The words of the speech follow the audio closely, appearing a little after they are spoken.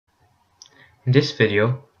In this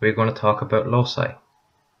video, we're going to talk about loci.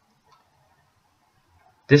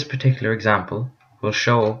 This particular example will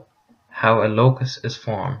show how a locus is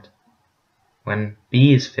formed when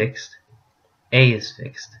B is fixed, A is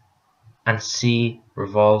fixed, and C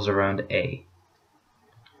revolves around A.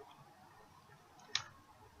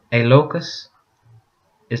 A locus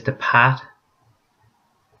is the path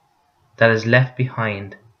that is left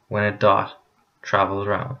behind when a dot travels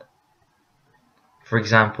around. For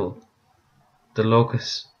example, the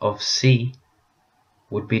locus of C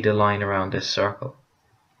would be the line around this circle.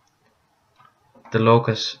 The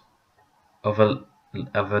locus of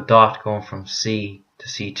a dot going from C to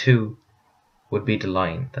C2 would be the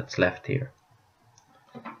line that's left here.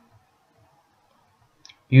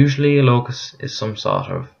 Usually a locus is some sort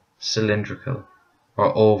of cylindrical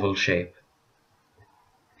or oval shape.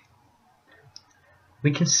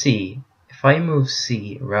 We can see if I move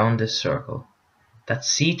C around this circle that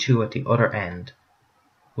C2 at the other end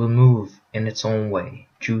will move in its own way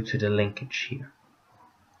due to the linkage here.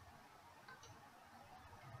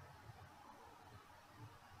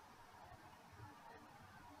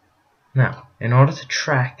 Now, in order to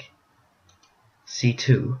track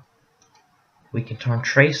C2, we can turn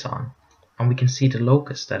trace on and we can see the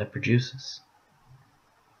locus that it produces.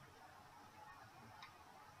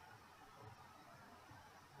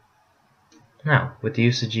 Now, with the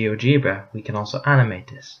use of GeoGebra, we can also animate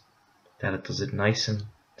this, that it does it nice and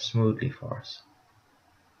smoothly for us.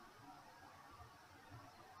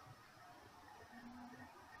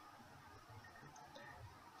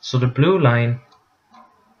 So the blue line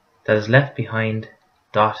that is left behind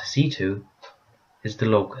dot C2 is the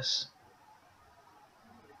locus.